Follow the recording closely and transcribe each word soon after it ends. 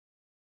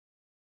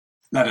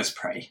Let us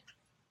pray.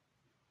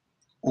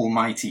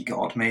 Almighty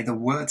God, may the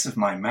words of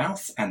my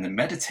mouth and the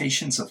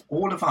meditations of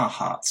all of our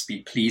hearts be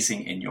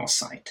pleasing in your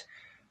sight.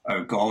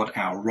 O God,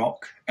 our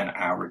rock and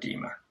our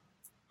Redeemer.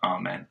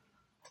 Amen.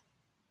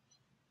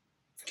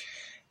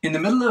 In the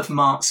middle of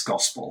Mark's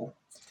Gospel,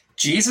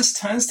 Jesus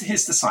turns to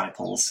his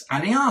disciples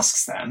and he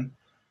asks them,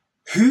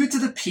 "Who do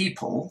the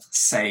people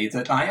say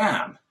that I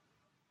am?"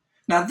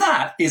 Now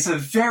that is a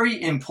very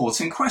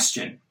important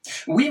question.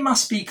 We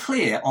must be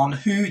clear on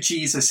who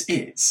Jesus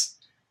is.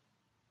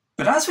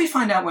 But as we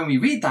find out when we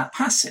read that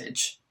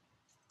passage,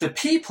 the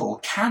people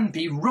can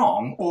be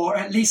wrong or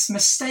at least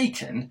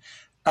mistaken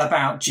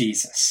about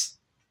Jesus.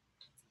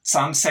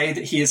 Some say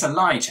that he is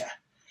Elijah,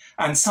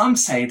 and some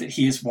say that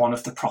he is one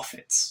of the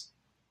prophets.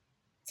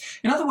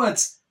 In other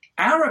words,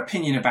 our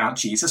opinion about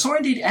Jesus, or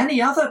indeed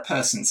any other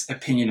person's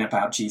opinion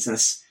about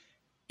Jesus,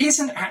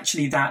 isn't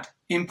actually that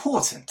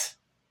important.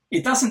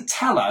 It doesn't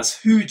tell us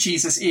who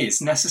Jesus is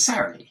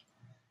necessarily.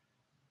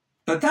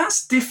 But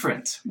that's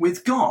different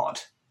with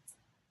God.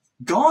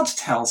 God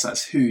tells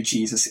us who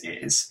Jesus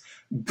is.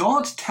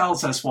 God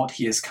tells us what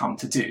he has come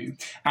to do.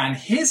 And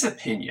his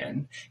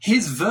opinion,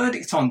 his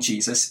verdict on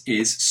Jesus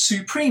is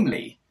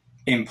supremely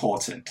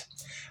important.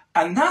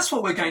 And that's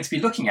what we're going to be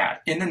looking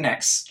at in the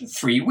next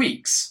 3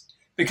 weeks.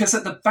 Because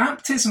at the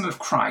baptism of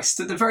Christ,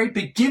 at the very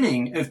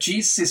beginning of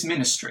Jesus'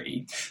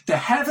 ministry, the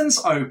heavens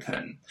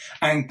open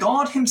and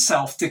God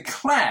himself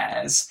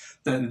declares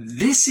that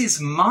this is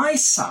my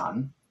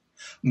Son,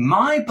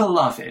 my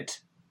beloved,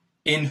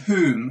 in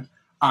whom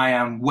I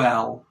am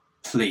well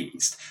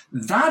pleased.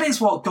 That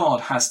is what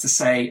God has to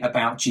say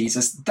about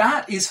Jesus.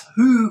 That is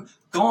who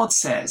God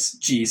says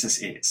Jesus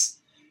is.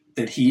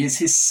 That he is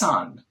his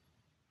Son,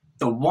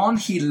 the one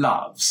he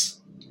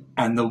loves,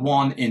 and the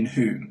one in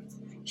whom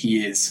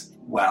he is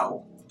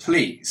well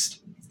pleased.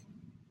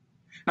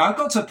 Now I've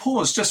got to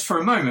pause just for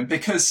a moment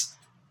because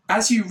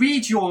as you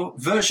read your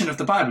version of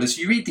the Bible, as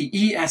you read the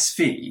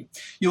ESV,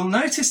 you'll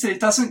notice that it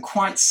doesn't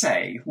quite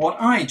say what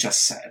I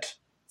just said.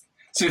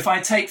 So if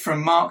I take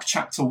from Mark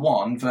chapter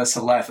 1, verse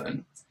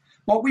 11,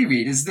 what we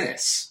read is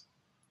this.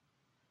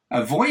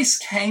 A voice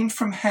came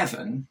from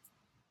heaven,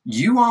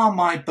 "You are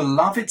my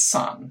beloved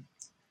Son,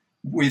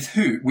 with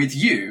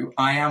you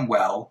I am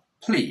well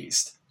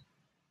pleased."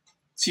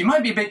 So you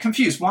might be a bit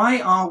confused. Why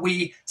are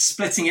we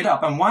splitting it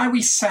up? And why are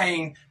we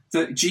saying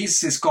that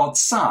Jesus is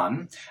God's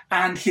Son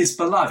and his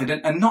beloved,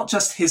 and not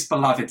just his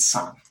beloved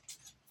Son?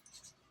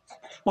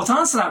 Well, to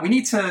answer that, we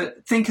need to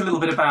think a little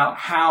bit about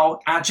how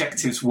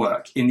adjectives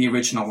work in the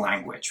original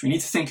language. We need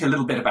to think a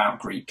little bit about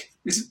Greek.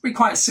 This is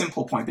quite a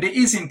simple point, but it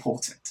is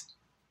important.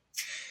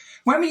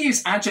 When we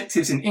use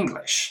adjectives in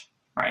English,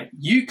 right,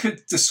 you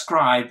could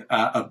describe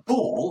a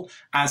ball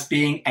as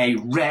being a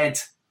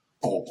red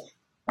ball,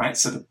 right?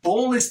 So the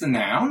ball is the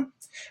noun,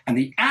 and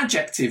the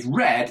adjective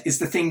red is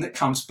the thing that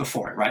comes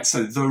before it, right?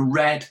 So the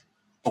red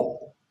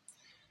ball.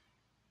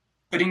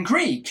 But in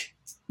Greek,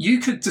 you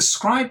could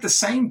describe the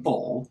same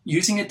ball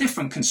using a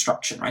different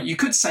construction, right? You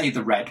could say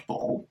the red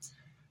ball,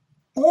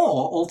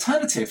 or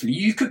alternatively,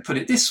 you could put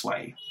it this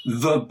way,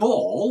 the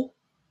ball,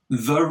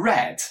 the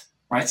red,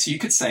 right? So you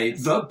could say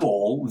the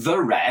ball,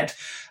 the red,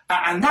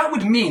 and that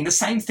would mean the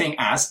same thing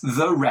as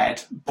the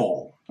red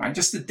ball, right?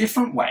 Just a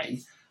different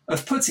way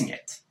of putting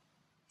it.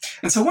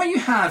 And so what you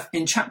have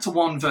in chapter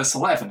 1, verse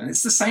 11, and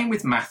it's the same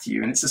with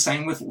Matthew and it's the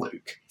same with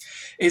Luke,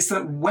 is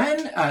that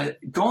when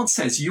God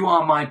says, "You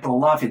are my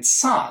beloved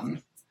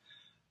Son,"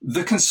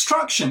 the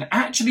construction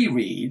actually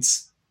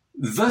reads,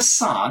 the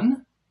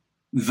Son,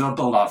 the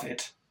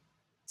beloved.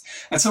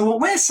 And so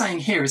what we're saying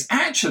here is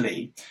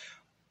actually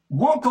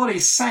what God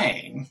is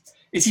saying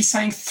is he's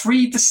saying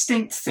 3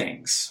 distinct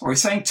things, or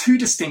he's saying 2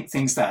 distinct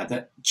things there,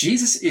 that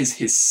Jesus is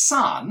his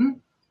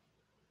Son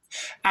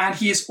and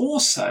he is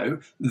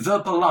also the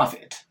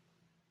beloved.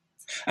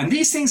 And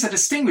these things are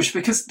distinguished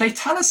because they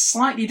tell us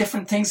slightly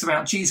different things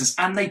about Jesus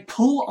and they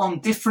pull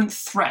on different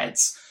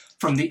threads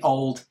from the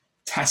Old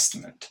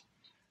Testament.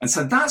 And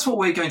so that's what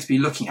we're going to be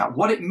looking at,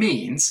 what it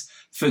means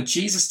for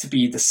Jesus to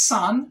be the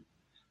Son,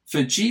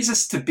 for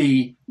Jesus to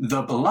be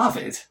the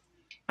beloved,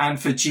 and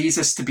for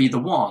Jesus to be the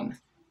one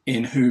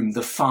in whom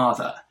the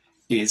Father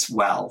is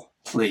well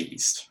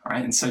pleased.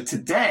 Right? And so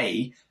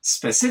today,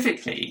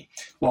 specifically,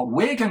 what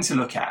we're going to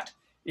look at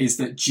is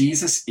that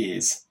Jesus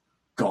is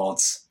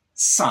God's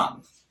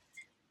Son.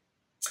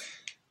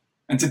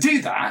 And to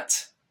do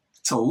that,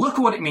 to look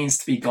at what it means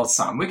to be God's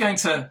Son, we're going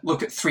to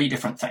look at 3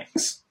 different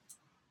things.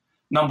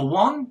 Number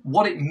 1,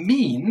 what it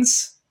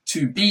means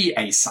to be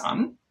a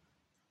son.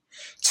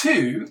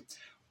 2,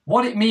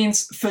 what it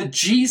means for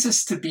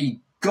Jesus to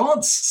be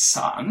God's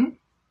Son.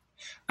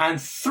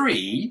 And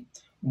 3,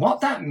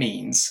 what that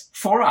means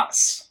for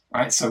us,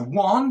 right? So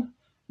 1,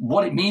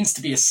 what it means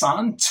to be a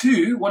son.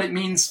 2, what it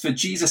means for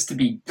Jesus to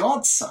be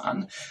God's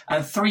Son.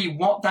 And 3,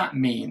 what that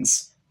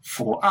means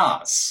for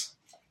us.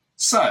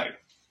 So,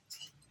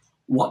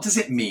 what does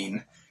it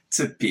mean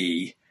to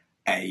be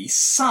a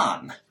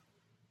son?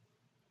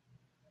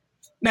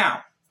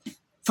 Now,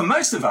 for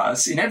most of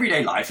us in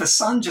everyday life, a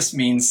son just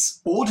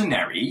means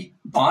ordinary,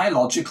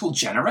 biological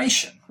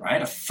generation,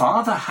 right? A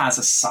father has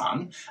a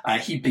son,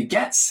 he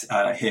begets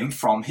him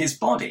from his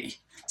body.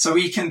 So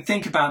we can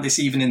think about this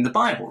even in the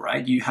Bible,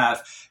 right? You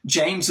have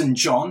James and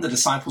John, the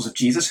disciples of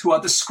Jesus, who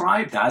are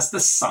described as the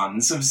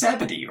sons of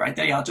Zebedee, right?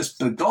 They are just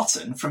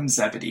begotten from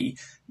Zebedee,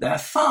 their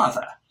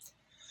father.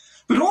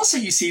 But also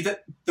you see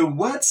that the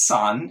word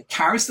son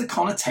carries the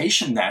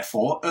connotation,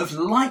 therefore, of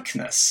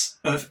likeness,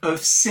 of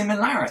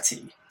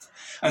similarity.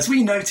 As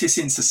we notice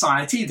in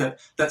society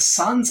that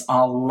sons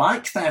are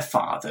like their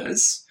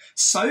fathers,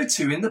 so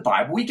too in the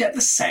Bible we get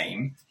the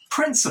same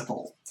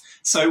principle.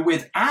 So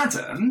with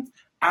Adam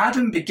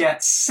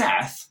begets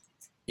Seth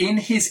in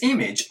his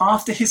image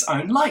after his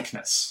own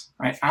likeness.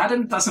 Right?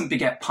 Adam doesn't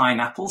beget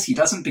pineapples, he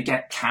doesn't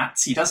beget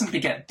cats, he doesn't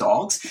beget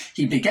dogs,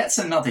 he begets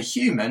another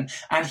human,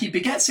 and he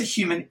begets a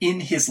human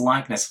in his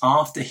likeness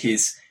after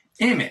his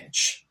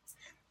image.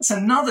 It's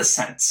another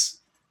sense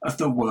of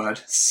the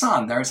word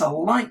son. There is a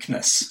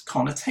likeness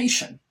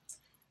connotation.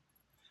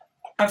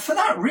 And for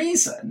that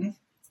reason,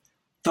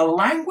 the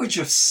language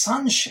of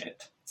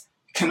sonship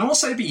can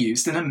also be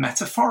used in a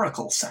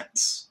metaphorical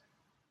sense.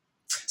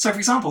 So, for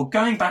example,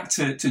 going back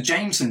to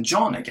James and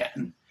John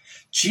again,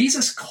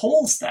 Jesus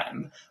calls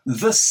them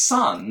the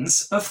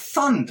sons of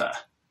thunder.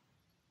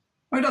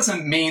 Well, it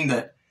doesn't mean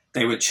that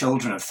they were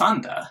children of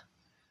thunder,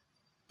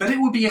 but it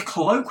would be a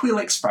colloquial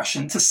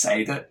expression to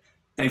say that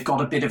they've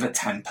got a bit of a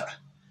temper,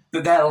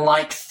 that they're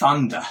like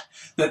thunder,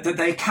 that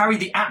they carry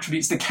the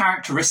attributes, the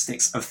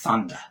characteristics of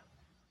thunder.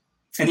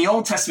 In the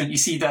Old Testament, you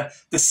see the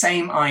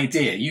same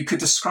idea. You could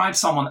describe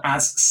someone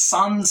as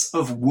sons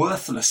of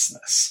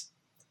worthlessness.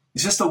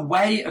 It's just a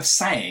way of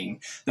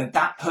saying that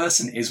that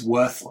person is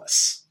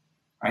worthless,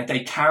 right?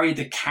 They carry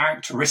the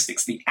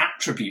characteristics, the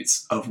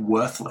attributes of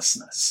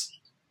worthlessness.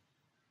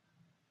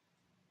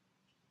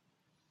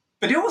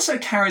 But it also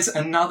carries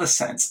another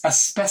sense, a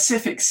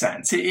specific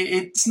sense.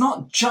 It's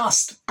not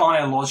just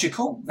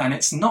biological, and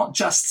it's not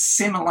just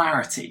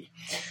similarity.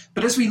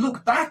 But as we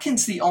look back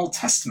into the Old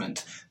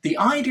Testament, the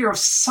idea of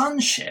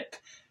sonship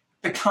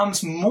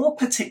becomes more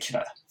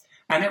particular,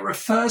 and it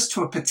refers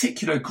to a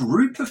particular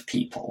group of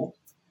people,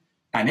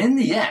 and in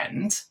the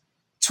end,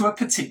 to a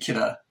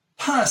particular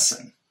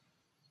person.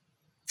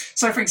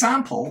 So, for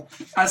example,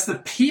 as the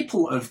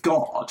people of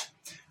God,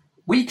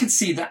 we could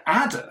see that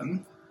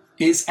Adam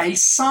is a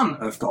son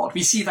of God.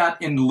 We see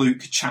that in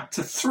Luke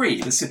chapter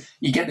 3.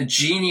 You get the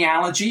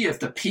genealogy of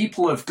the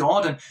people of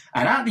God,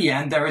 and at the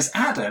end there is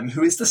Adam,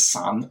 who is the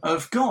son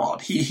of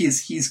God.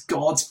 He's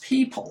God's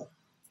people.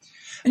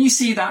 And you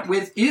see that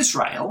with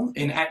Israel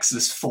in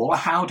Exodus 4.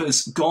 How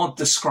does God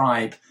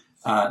describe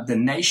the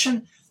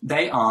nation?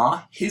 They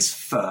are his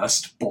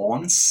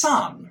firstborn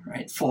son,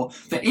 right? For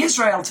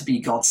Israel to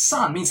be God's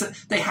son means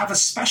that they have a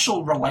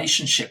special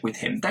relationship with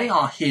him. They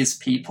are his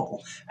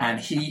people, and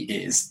he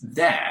is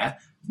their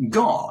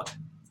God.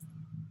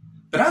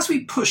 But as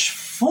we push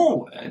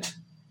forward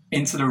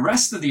into the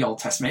rest of the Old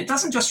Testament, it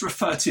doesn't just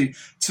refer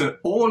to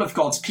all of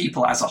God's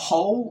people as a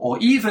whole, or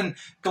even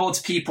God's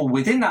people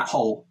within that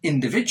whole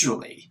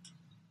individually,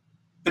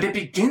 but it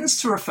begins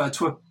to refer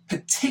to a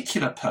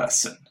particular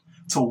person,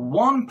 to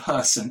one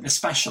person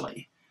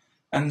especially,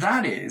 and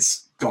that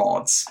is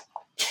God's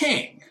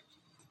king.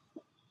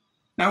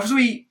 Now, as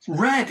we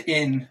read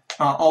in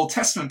our Old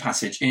Testament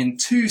passage in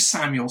 2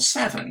 Samuel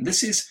 7,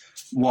 this is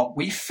what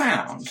we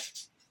found.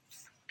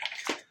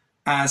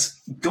 As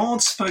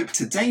God spoke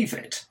to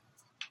David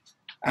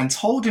and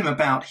told him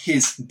about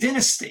his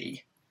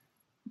dynasty,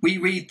 we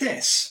read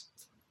this.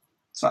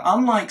 So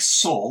unlike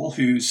Saul,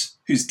 whose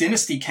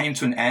dynasty came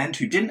to an end,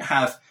 who didn't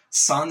have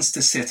sons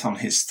to sit on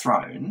his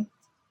throne,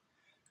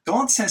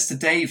 God says to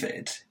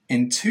David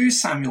in 2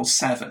 Samuel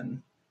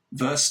 7,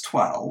 verse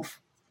 12,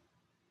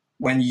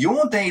 "When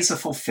your days are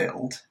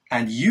fulfilled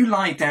and you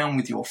lie down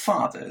with your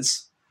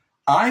fathers,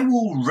 I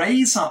will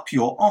raise up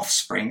your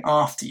offspring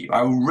after you.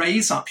 I will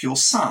raise up your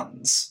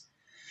sons,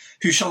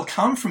 who shall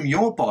come from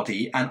your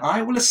body, and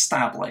I will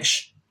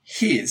establish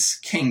his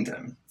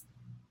kingdom.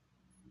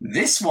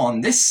 This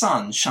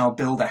son shall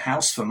build a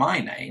house for my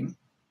name,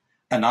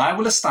 and I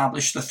will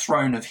establish the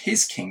throne of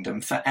his kingdom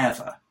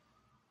forever.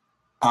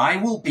 I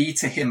will be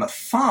to him a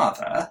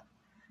father,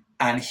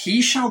 and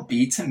he shall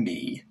be to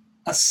me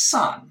a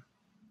son."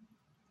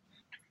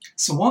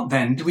 So what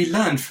then do we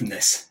learn from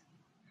this?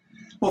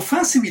 Well,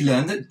 firstly, we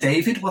learn that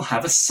David will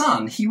have a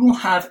son. He will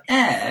have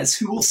heirs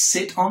who will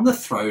sit on the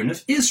throne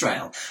of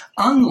Israel,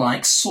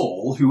 unlike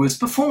Saul, who was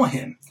before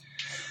him.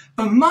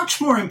 But much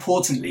more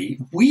importantly,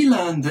 we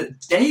learn that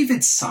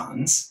David's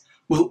sons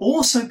will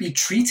also be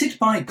treated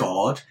by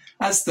God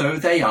as though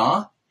they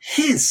are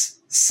his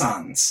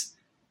sons.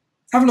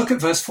 Have a look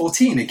at verse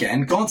 14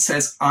 again. God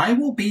says, "I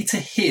will be to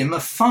him a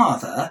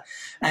father,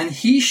 and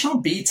he shall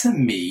be to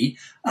me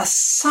a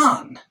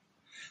son."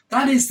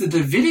 That is, the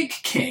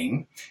Davidic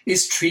king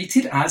is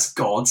treated as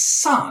God's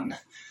son.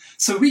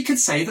 So we could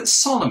say that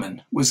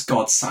Solomon was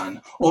God's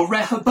son, or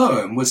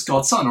Rehoboam was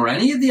God's son, or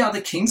any of the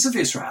other kings of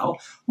Israel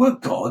were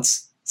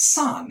God's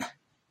son.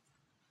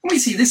 And we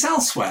see this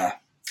elsewhere.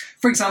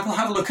 For example,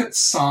 have a look at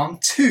Psalm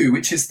 2,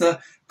 which is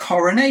the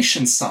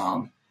coronation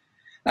psalm.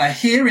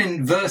 Here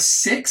in verse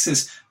 6,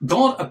 as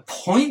God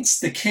appoints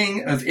the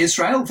king of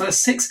Israel, verse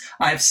 6,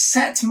 I have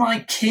set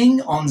my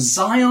king on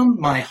Zion,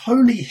 my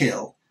holy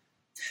hill.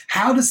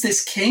 How does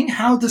this king,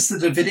 how does the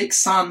Davidic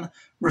son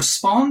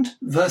respond?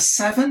 Verse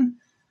 7,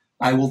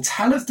 I will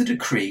tell of the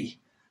decree.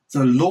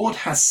 The Lord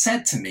has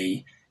said to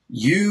me,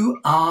 you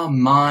are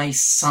my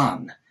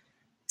son.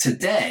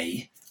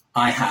 Today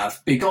I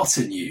have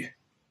begotten you.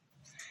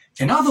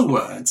 In other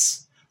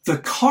words, the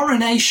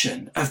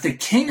coronation of the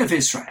king of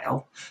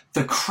Israel,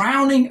 the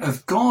crowning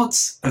of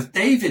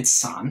David's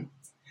son,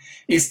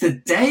 is the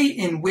day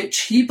in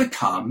which he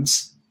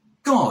becomes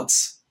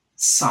God's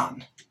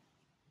son.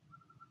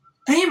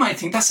 Now you might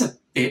think that's a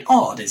bit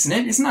odd, isn't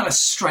it? Isn't that a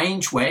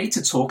strange way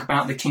to talk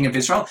about the king of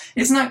Israel?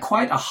 Isn't that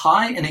quite a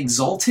high and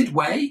exalted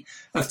way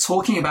of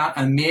talking about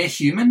a mere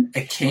human,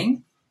 a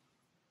king?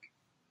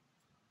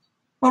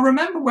 Well,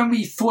 remember when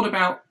we thought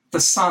about the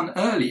son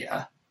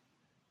earlier,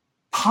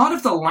 part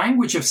of the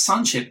language of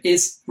sonship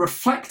is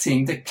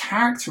reflecting the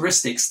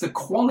characteristics, the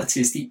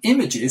qualities, the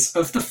images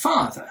of the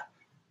Father.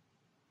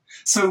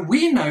 So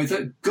we know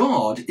that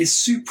God is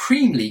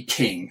supremely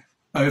king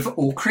over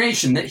all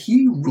creation, that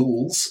he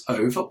rules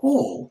over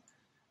all.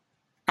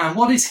 And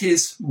what is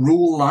his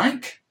rule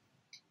like?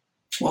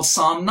 Well,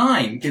 Psalm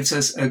 9 gives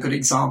us a good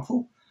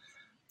example.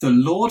 The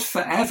Lord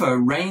forever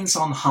reigns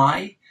on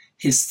high.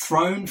 His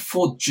throne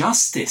for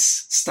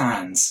justice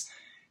stands.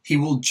 He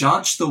will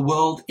judge the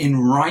world in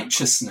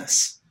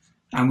righteousness,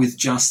 and with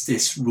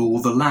justice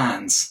rule the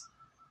lands.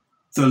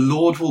 The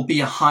Lord will be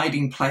a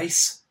hiding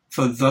place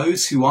for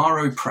those who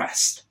are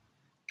oppressed,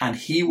 and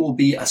he will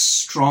be a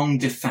strong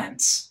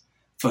defense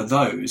for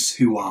those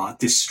who are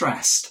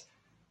distressed.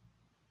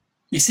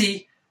 You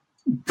see,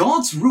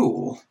 God's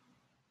rule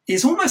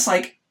is almost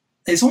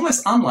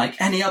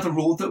unlike any other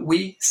rule that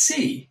we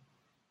see.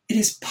 It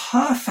is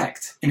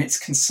perfect in its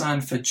concern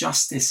for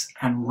justice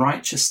and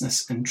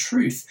righteousness and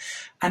truth.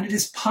 And it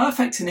is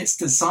perfect in its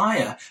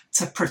desire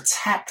to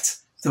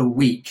protect the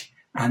weak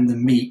and the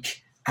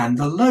meek and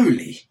the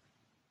lowly.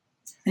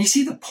 And you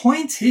see, the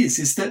point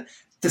is that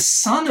the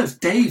son of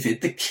David,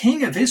 the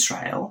king of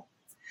Israel,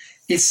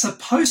 is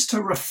supposed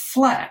to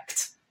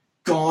reflect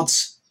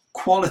God's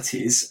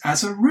qualities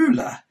as a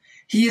ruler.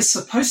 He is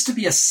supposed to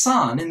be a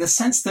son in the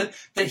sense that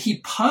he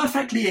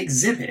perfectly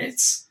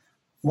exhibits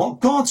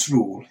what God's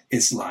rule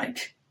is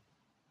like.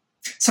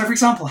 So, for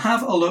example,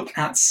 have a look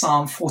at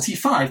Psalm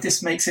 45.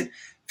 This makes it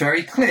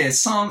very clear.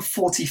 Psalm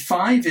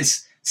 45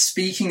 is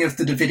speaking of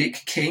the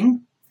Davidic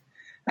king.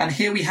 And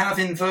here we have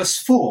in verse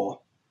 4,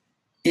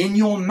 in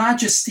your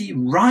majesty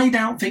ride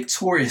out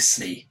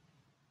victoriously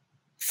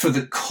for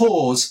the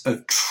cause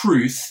of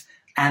truth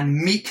and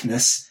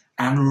meekness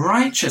and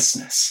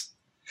righteousness.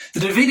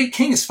 The Davidic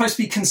king is supposed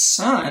to be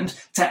concerned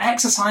to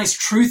exercise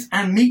truth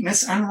and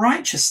meekness and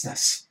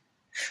righteousness.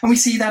 And we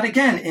see that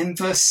again in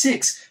verse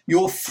 6,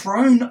 your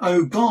throne,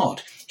 O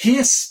God.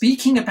 Here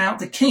speaking about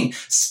the king,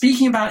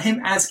 speaking about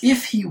him as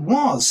if he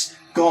was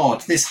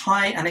God, this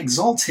high and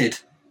exalted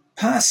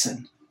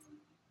person,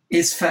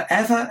 is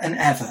forever and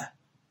ever.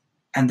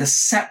 And the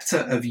scepter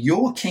of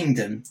your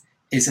kingdom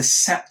is a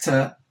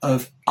scepter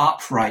of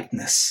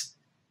uprightness.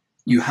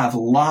 You have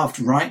loved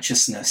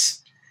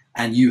righteousness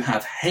and you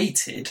have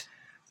hated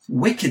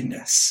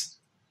wickedness.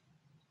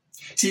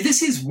 See,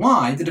 this is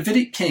why the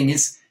Davidic king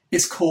is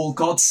called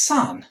God's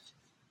son,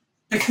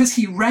 because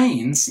he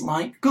reigns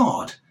like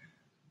God.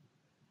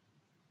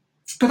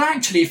 But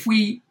actually, if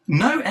we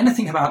know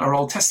anything about our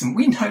Old Testament,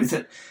 we know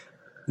that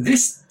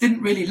this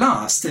didn't really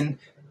last, and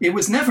it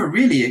was never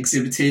really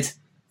exhibited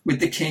with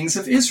the kings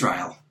of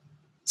Israel.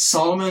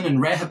 Solomon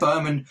and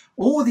Rehoboam and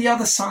all the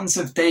other sons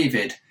of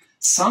David,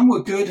 some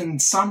were good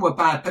and some were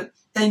bad, but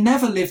they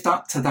never lived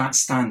up to that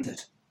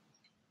standard.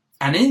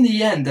 And in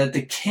the end,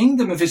 the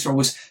kingdom of Israel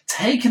was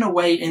taken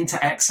away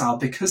into exile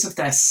because of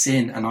their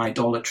sin and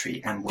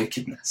idolatry and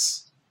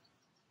wickedness.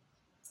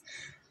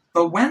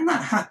 But when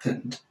that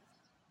happened,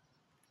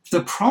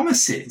 the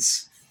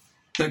promises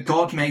that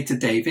God made to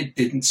David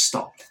didn't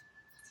stop.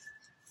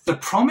 The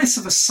promise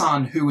of a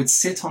son who would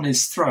sit on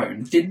his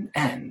throne didn't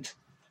end.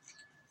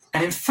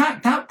 And in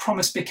fact, that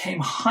promise became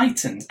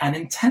heightened and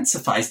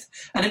intensified,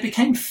 and it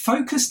became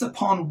focused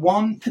upon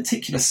one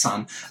particular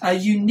son, a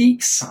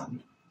unique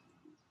son.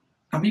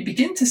 And we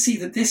begin to see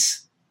that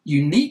this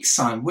unique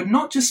son would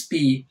not just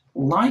be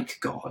like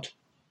God,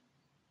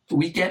 but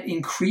we get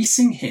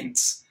increasing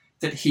hints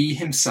that he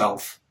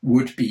himself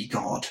would be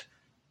God.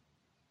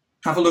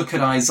 Have a look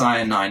at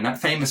Isaiah 9, that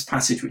famous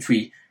passage which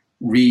we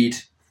read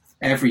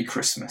every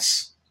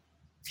Christmas.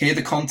 Here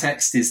the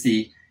context is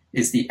the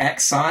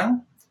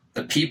exile,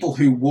 the people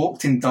who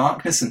walked in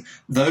darkness and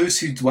those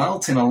who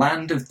dwelt in a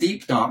land of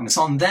deep darkness.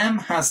 On them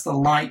has the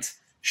light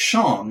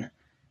shone.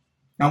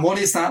 And what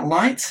is that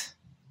light?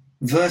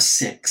 Verse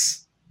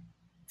 6,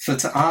 for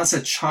to us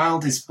a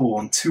child is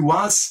born, to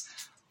us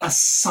a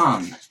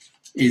son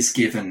is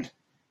given,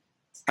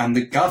 and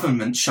the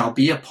government shall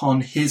be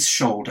upon his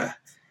shoulder,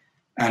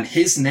 and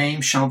his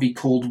name shall be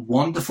called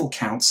Wonderful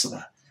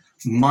Counselor,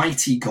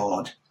 Mighty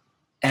God,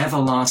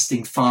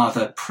 Everlasting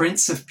Father,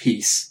 Prince of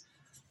Peace.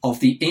 of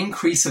the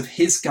increase of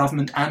his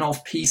government and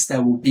of peace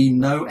there will be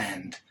no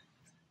end,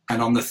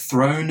 and on the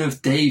throne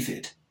of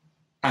David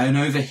and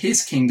over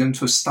his kingdom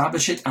to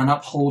establish it and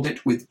uphold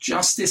it with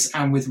justice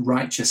and with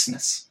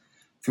righteousness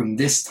from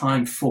this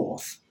time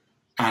forth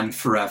and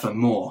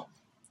forevermore.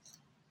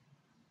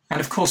 And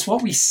of course,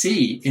 what we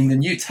see in the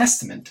New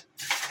Testament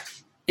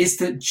is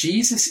that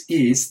Jesus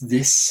is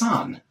this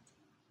Son.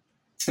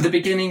 At the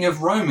beginning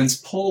of Romans,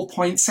 Paul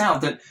points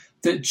out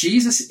that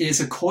Jesus is,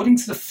 according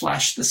to the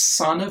flesh, the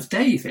Son of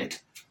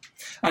David.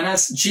 And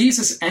as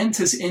Jesus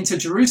enters into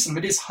Jerusalem,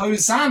 it is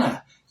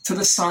Hosanna to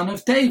the Son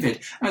of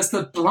David. As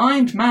the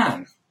blind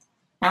man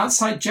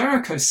outside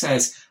Jericho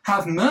says,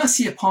 "Have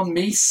mercy upon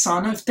me,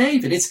 Son of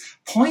David." It's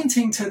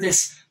pointing to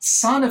this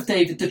Son of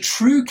David, the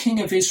true King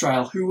of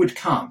Israel who would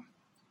come.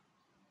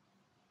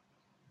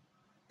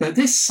 But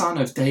this Son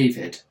of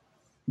David,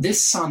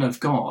 this Son of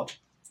God,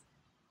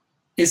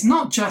 is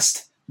not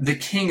just the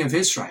King of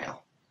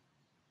Israel,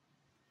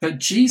 but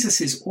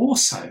Jesus is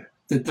also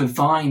the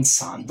divine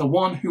Son, the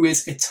one who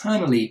is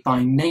eternally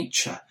by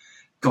nature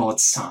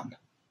God's Son.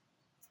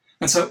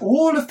 And so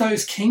all of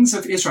those kings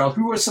of Israel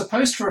who were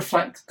supposed to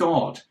reflect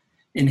God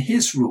in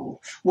his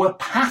rule were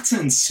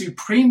patterned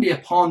supremely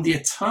upon the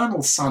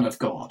eternal Son of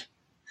God.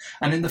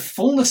 And in the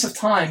fullness of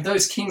time,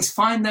 those kings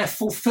find their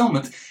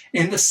fulfillment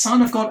in the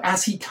Son of God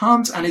as he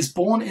comes and is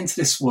born into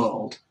this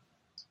world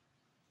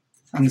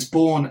and is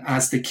born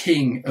as the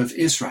King of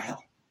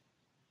Israel.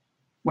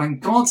 When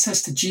God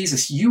says to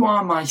Jesus, "You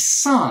are my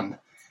Son,"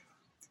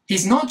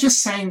 he's not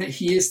just saying that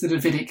he is the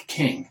Davidic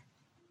king,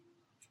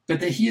 but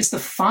that he is the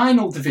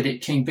final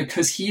Davidic king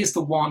because he is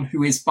the one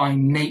who is by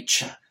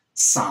nature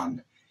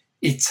Son,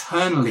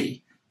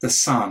 eternally the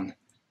Son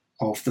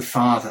of the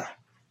Father.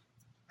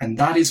 And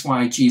that is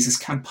why Jesus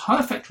can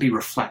perfectly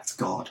reflect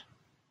God,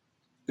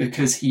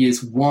 because he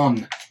is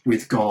one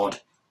with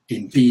God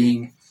in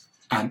being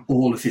and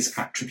all of his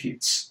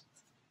attributes.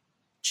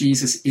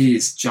 Jesus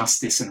is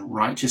justice and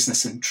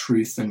righteousness and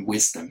truth and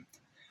wisdom.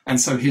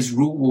 And so his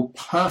rule will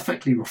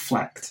perfectly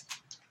reflect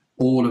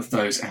all of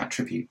those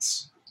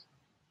attributes.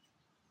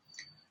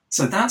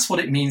 So that's what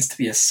it means to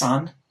be a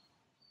son.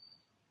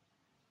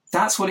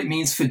 That's what it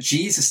means for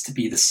Jesus to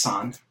be the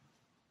Son.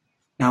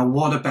 Now,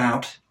 what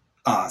about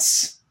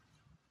us?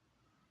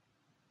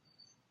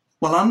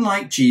 Well,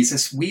 unlike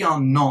Jesus, we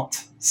are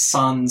not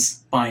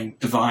sons by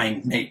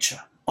divine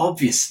nature.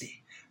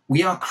 Obviously,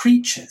 we are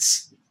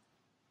creatures.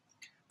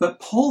 But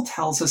Paul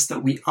tells us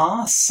that we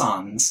are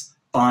sons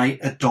by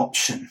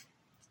adoption.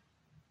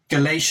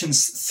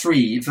 Galatians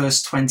 3,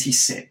 verse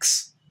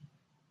 26.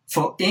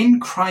 For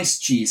in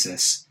Christ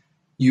Jesus,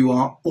 you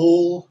are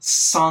all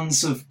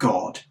sons of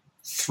God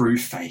through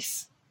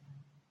faith.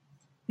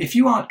 If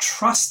you are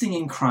trusting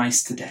in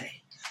Christ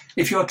today,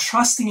 if you are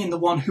trusting in the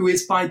one who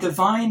is by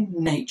divine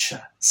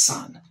nature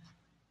Son,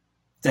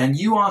 then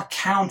you are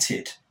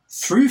counted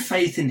through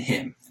faith in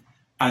him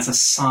as a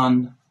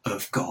son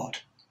of God,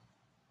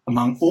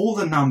 among all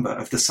the number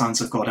of the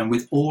sons of God and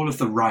with all of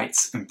the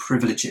rights and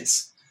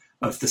privileges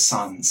of the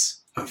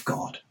sons of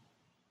God.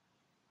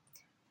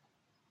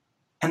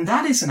 And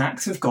that is an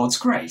act of God's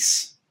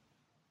grace.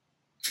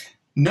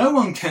 No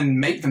one can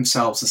make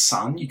themselves a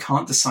son. You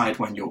can't decide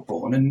when you're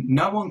born, and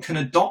no one can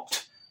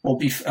adopt or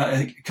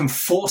can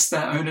force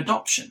their own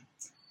adoption.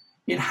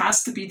 It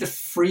has to be the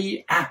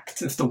free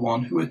act of the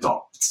one who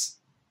adopts.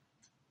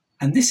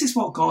 And this is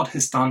what God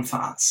has done for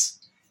us.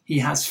 He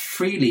has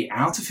freely,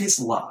 out of his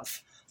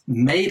love,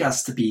 made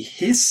us to be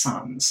his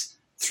sons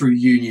through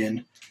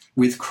union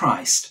with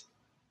Christ.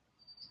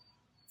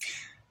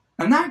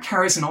 And that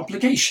carries an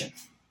obligation.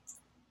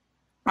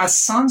 As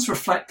sons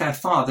reflect their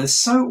fathers,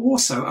 so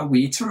also are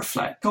we to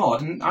reflect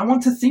God. And I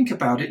want to think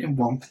about it in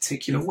one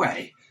particular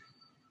way.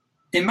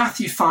 In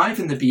Matthew 5,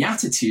 in the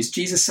Beatitudes,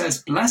 Jesus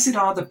says, "Blessed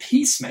are the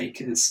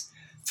peacemakers,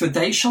 for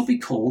they shall be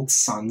called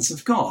sons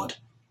of God."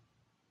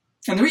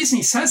 And the reason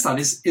he says that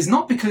is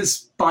not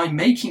because by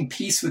making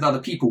peace with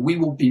other people, we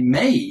will be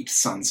made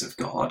sons of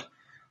God,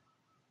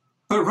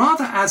 but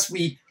rather as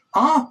we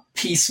are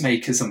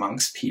peacemakers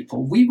amongst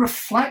people, we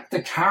reflect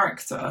the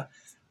character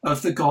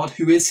of the God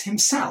who is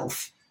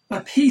himself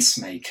a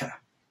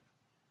peacemaker.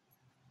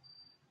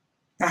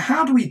 Now,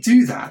 how do we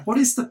do that? What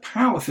is the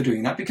power for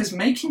doing that? Because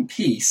making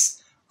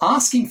peace,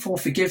 asking for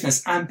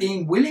forgiveness, and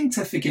being willing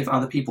to forgive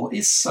other people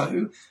is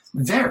so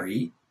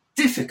very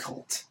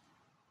difficult.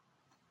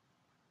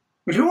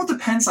 But it all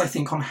depends, I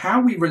think, on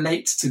how we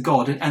relate to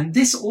God, and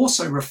this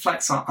also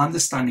reflects our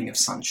understanding of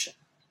sonship.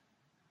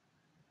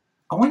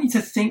 I want you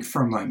to think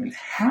for a moment,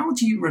 how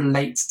do you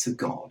relate to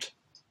God?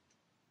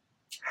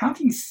 How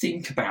do you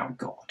think about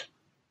God?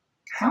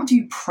 How do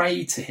you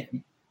pray to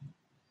him?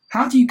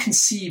 How do you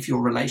conceive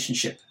your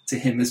relationship to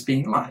him as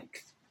being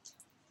like?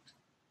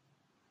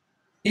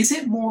 Is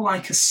it more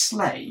like a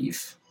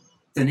slave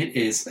than it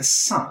is a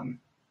son?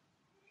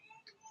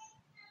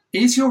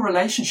 Is your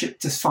relationship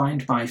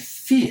defined by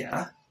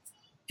fear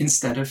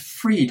instead of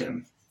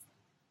freedom?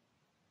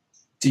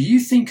 Do you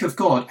think of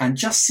God and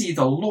just see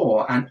the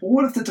law and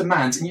all of the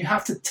demands and you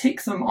have to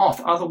tick them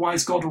off,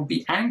 otherwise God will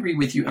be angry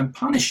with you and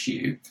punish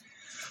you?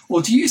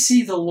 Or do you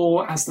see the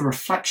law as the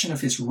reflection of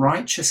his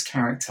righteous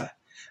character,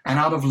 and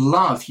out of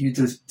love you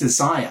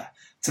desire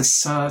to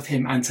serve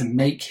him and to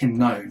make him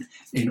known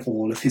in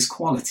all of his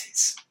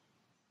qualities?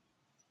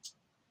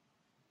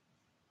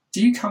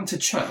 Do you come to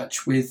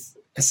church with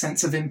a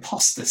sense of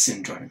imposter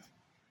syndrome?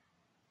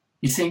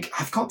 You think,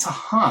 I've got to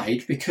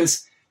hide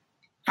because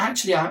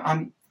actually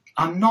I'm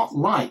not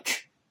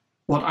like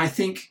what I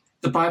think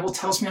the Bible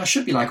tells me I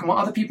should be like and what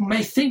other people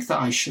may think that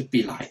I should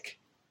be like.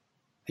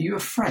 Are you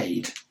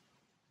afraid?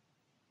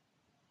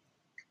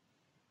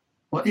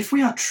 Well, if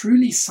we are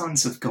truly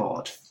sons of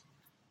God,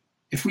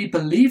 if we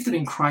believe that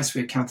in Christ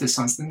we are counted as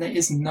sons, then there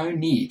is no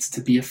need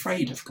to be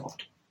afraid of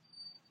God.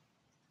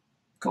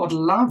 God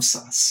loves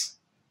us.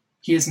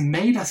 He has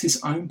made us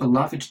his own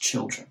beloved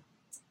children.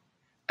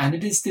 And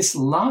it is this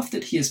love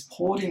that he has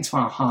poured into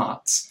our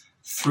hearts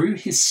through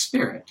his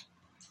Spirit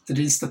that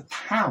is the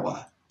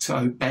power to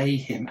obey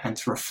him and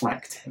to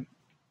reflect him.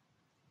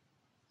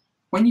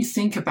 When you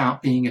think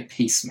about being a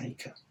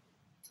peacemaker,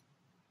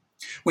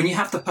 when you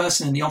have the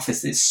person in the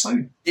office that is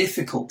so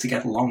difficult to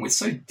get along with,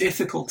 so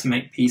difficult to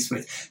make peace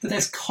with, that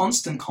there's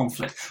constant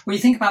conflict. When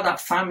you think about that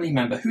family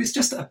member who is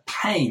just a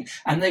pain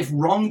and they've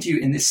wronged you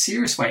in this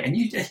serious way, and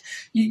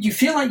you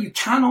feel like you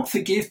cannot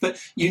forgive, but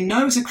you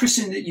know as a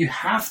Christian that you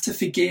have to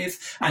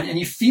forgive, and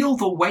you feel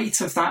the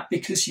weight of that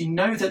because you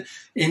know that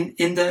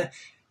in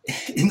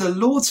the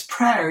Lord's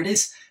Prayer it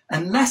is,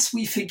 unless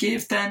we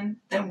forgive, then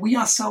we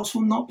ourselves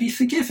will not be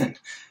forgiven.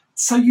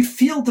 So you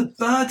feel the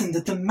burden,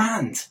 the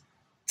demand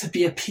to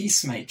be a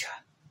peacemaker.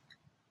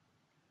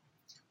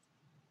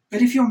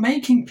 But if you're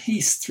making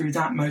peace through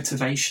that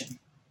motivation,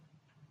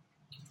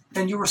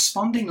 then you're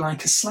responding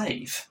like a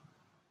slave.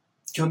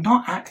 You're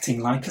not acting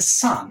like a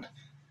son.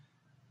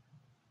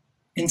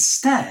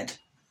 Instead,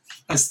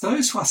 as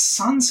those who are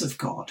sons of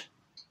God,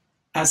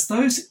 as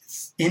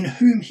those in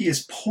whom he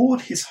has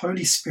poured his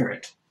Holy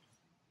Spirit,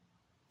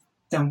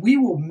 then we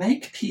will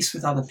make peace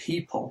with other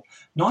people,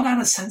 not out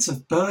of a sense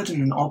of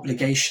burden and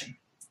obligation,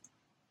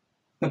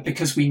 but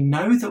because we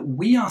know that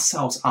we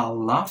ourselves are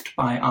loved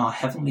by our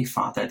Heavenly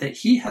Father, that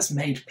he has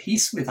made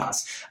peace with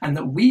us, and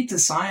that we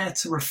desire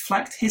to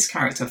reflect his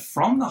character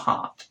from the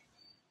heart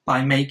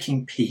by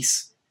making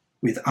peace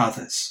with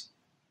others.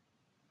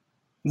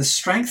 And the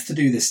strength to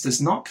do this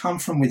does not come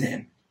from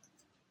within,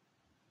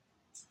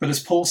 but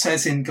as Paul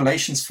says in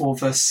Galatians 4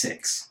 verse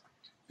 6,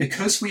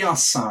 because we are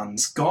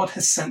sons, God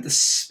has sent the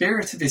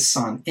Spirit of his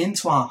Son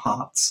into our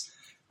hearts,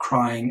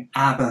 crying,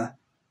 Abba,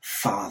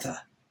 Father.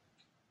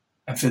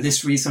 And for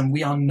this reason,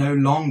 we are no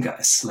longer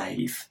a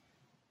slave,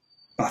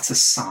 but a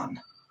son.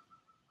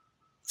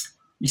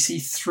 You see,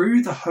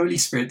 through the Holy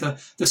Spirit,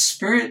 the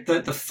Spirit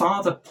that the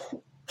Father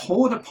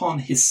poured upon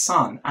his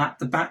Son at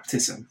the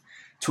baptism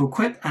to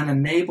equip and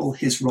enable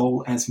his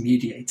role as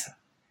mediator,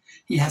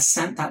 he has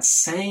sent that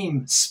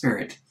same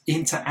Spirit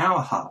into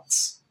our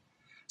hearts,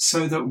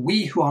 so that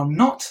we who are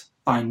not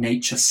by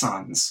nature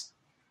sons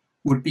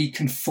would be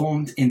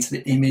conformed into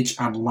the image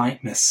and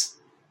likeness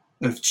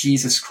of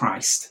Jesus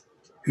Christ,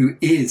 who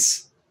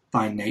is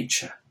by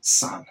nature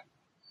Son.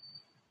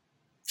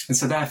 And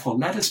so therefore,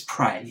 let us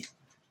pray,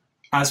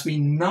 as we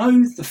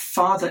know the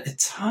Father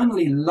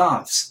eternally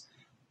loves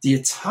the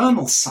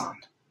eternal Son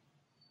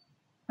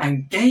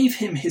and gave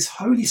him his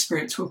Holy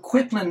Spirit to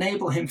equip and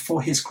enable him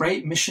for his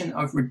great mission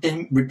of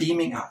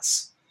redeeming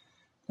us.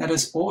 Let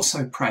us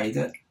also pray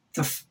that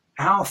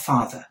our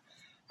Father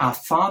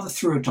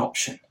through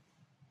adoption,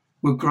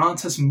 will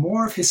grant us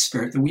more of his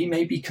Spirit, that we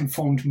may be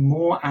conformed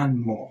more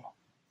and more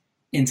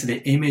into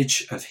the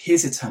image of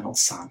his eternal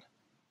Son,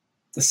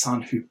 the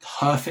Son who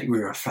perfectly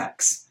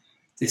reflects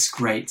this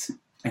great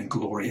and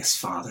glorious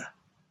Father.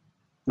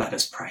 Let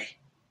us pray.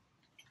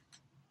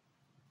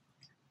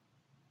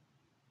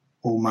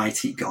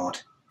 Almighty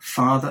God,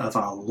 Father of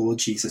our Lord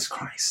Jesus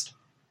Christ,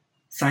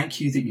 thank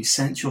you that you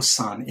sent your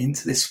Son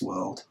into this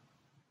world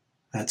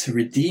to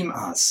redeem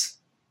us,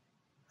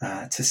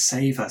 to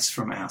save us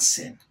from our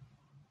sin.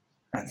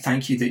 And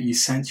thank you that you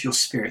sent your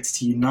Spirit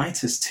to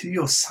unite us to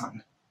your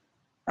Son.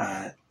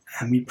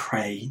 And we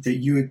pray that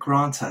you would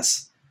grant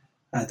us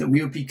that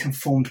we would be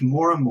conformed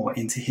more and more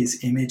into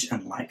his image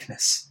and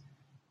likeness.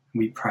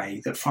 We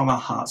pray that from our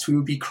hearts we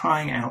would be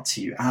crying out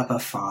to you, Abba,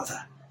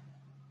 Father,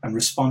 and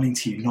responding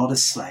to you not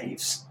as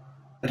slaves,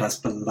 but as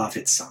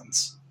beloved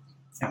sons.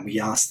 And we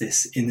ask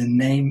this in the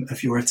name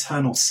of your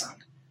eternal Son,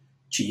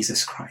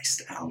 Jesus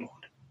Christ our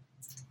Lord.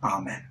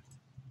 Amen.